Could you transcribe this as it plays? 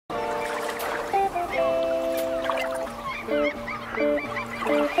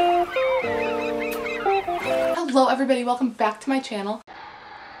everybody, welcome back to my channel.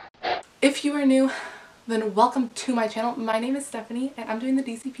 If you are new, then welcome to my channel. My name is Stephanie and I'm doing the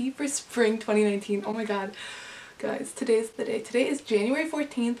DCP for spring 2019. Oh my god. Guys, today's the day. Today is January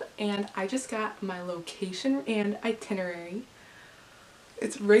 14th and I just got my location and itinerary.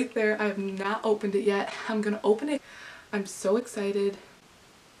 It's right there. I have not opened it yet. I'm gonna open it. I'm so excited.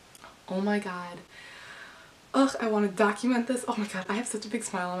 Oh my god. Ugh, I want to document this. Oh my god, I have such a big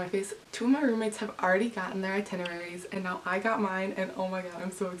smile on my face. Two of my roommates have already gotten their itineraries and now I got mine and oh my god,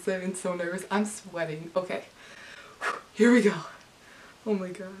 I'm so excited and so nervous. I'm sweating. Okay, here we go. Oh my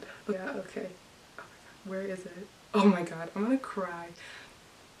god. Yeah, okay. Oh my god, where is it? Oh my god, I'm gonna cry.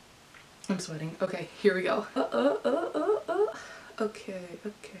 I'm sweating. Okay, here we go. Okay,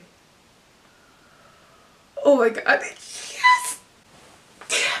 okay. Oh my god, yes!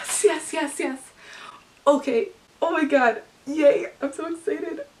 Yes, yes, yes, yes. Okay, oh my god, yay, I'm so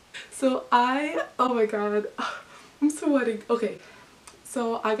excited. So oh my god, I'm sweating. Okay,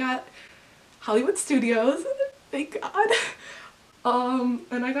 so I got Hollywood Studios, thank god.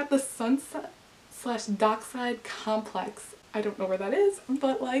 And I got the Sunset / Dockside Complex. I don't know where that is,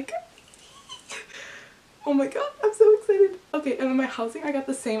 but like, oh my god, I'm so excited. Okay, and on my housing, I got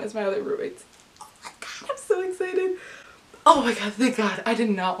the same as my other roommates. Oh my god, I'm so excited. Oh my god, thank god. I did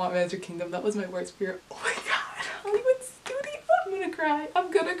not want Magic Kingdom. That was my worst fear. Oh my god. Hollywood Studios. I'm gonna cry.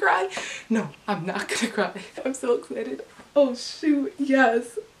 I'm gonna cry. No, I'm not gonna cry. I'm so excited. Oh shoot,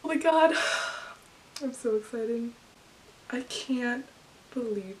 yes. Oh my god. I'm so excited. I can't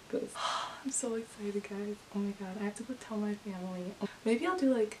believe this. I'm so excited, guys. Oh my god, I have to go tell my family. Maybe I'll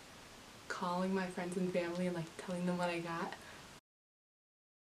do like calling my friends and family and like telling them what I got.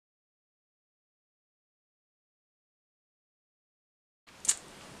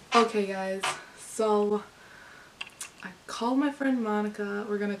 Okay guys, so I called my friend Monica.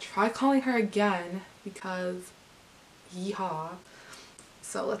 We're gonna try calling her again because yeehaw.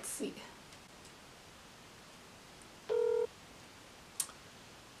 So let's see.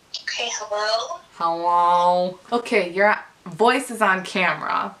 Okay, hello? Hello? Okay, your voice is on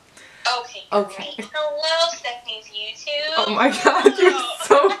camera. Okay, okay. Great. Hello, Stephanie's YouTube. Oh my god, you're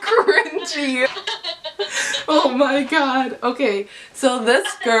so cringy. Oh my god. Okay, so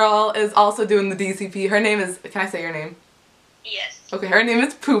this girl is also doing the DCP. Her name is, can I say your name? Yes. Okay, her name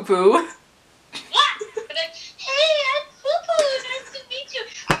is Poo Poo. What? Hey, I'm Poo Poo. Nice to meet you.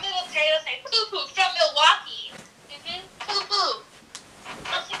 I'm gonna say Poo Poo from Milwaukee. Poo Poo.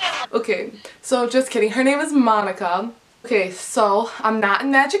 Okay, so just kidding. Her name is Monica. Okay, so I'm not in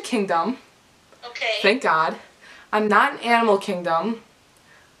Magic Kingdom. Okay. Thank God. I'm not in Animal Kingdom.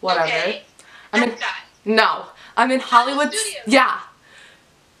 Whatever. Okay. No. I'm in Hollywood. Studios. Yeah.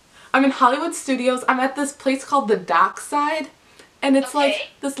 I'm in Hollywood Studios. I'm at this place called the Dockside, and it's like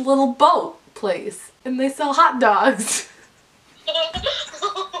this little boat place, and they sell hot dogs. Wait.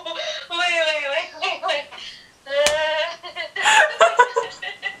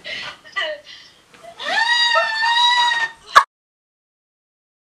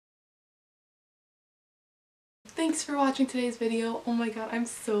 Thanks for watching today's video. Oh my god, I'm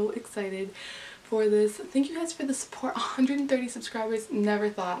so excited for this. Thank you guys for the support. 130 subscribers. Never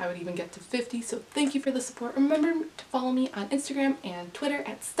thought I would even get to 50, so thank you for the support. Remember to follow me on Instagram and Twitter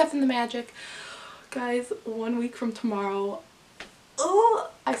at StephinTheMagic. Guys, 1 week from tomorrow,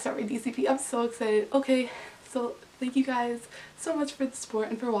 I start my DCP. I'm so excited. Okay, so thank you guys so much for the support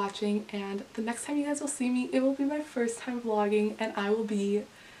and for watching, and the next time you guys will see me, it will be my first time vlogging and I will be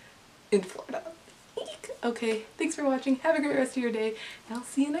in Florida. Okay, thanks for watching. Have a great rest of your day, and I'll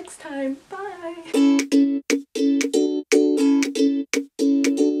see you next time. Bye!